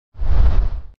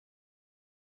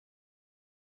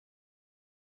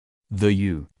The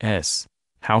U.S.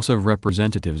 House of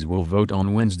Representatives will vote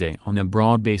on Wednesday on a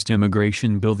broad-based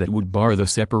immigration bill that would bar the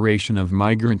separation of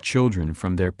migrant children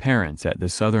from their parents at the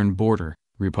southern border,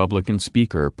 Republican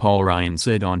Speaker Paul Ryan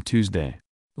said on Tuesday.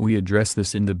 "We address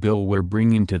this in the bill we're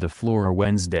bringing to the floor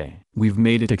Wednesday. We've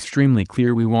made it extremely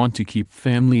clear we want to keep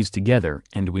families together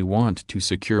and we want to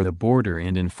secure the border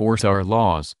and enforce our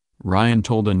laws," Ryan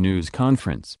told a news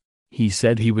conference. He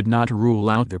said he would not rule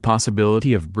out the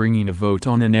possibility of bringing a vote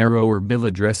on a narrower bill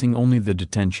addressing only the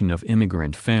detention of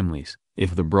immigrant families,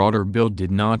 if the broader bill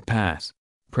did not pass.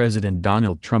 President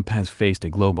Donald Trump has faced a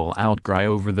global outcry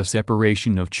over the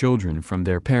separation of children from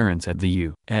their parents at the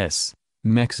U.S.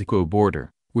 Mexico border,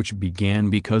 which began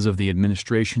because of the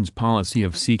administration's policy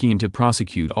of seeking to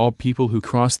prosecute all people who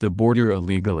cross the border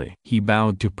illegally. He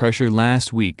bowed to pressure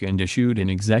last week and issued an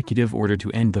executive order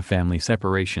to end the family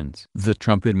separations. The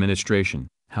Trump administration,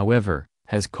 however,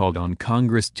 has called on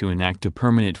Congress to enact a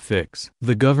permanent fix.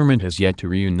 The government has yet to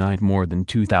reunite more than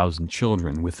 2,000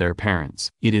 children with their parents.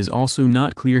 It is also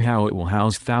not clear how it will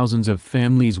house thousands of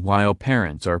families while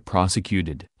parents are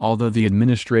prosecuted. Although the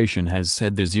administration has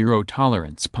said the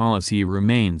zero-tolerance policy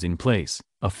remains in place,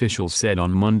 officials said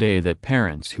on Monday that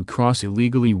parents who cross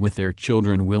illegally with their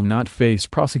children will not face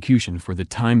prosecution for the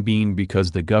time being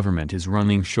because the government is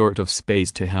running short of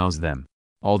space to house them.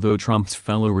 Although Trump's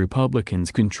fellow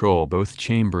Republicans control both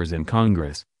chambers in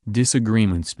Congress,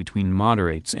 disagreements between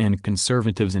moderates and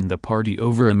conservatives in the party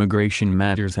over immigration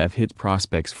matters have hit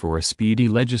prospects for a speedy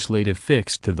legislative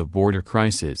fix to the border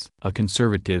crisis. A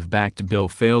conservative-backed bill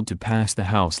failed to pass the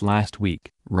House last week.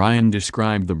 Ryan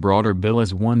described the broader bill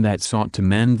as one that sought to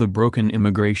mend the broken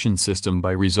immigration system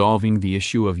by resolving the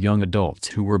issue of young adults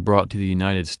who were brought to the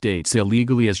United States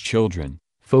illegally as children,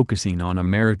 focusing on a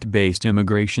merit-based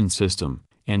immigration system,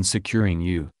 and securing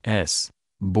U.S.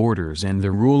 borders and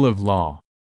the rule of law.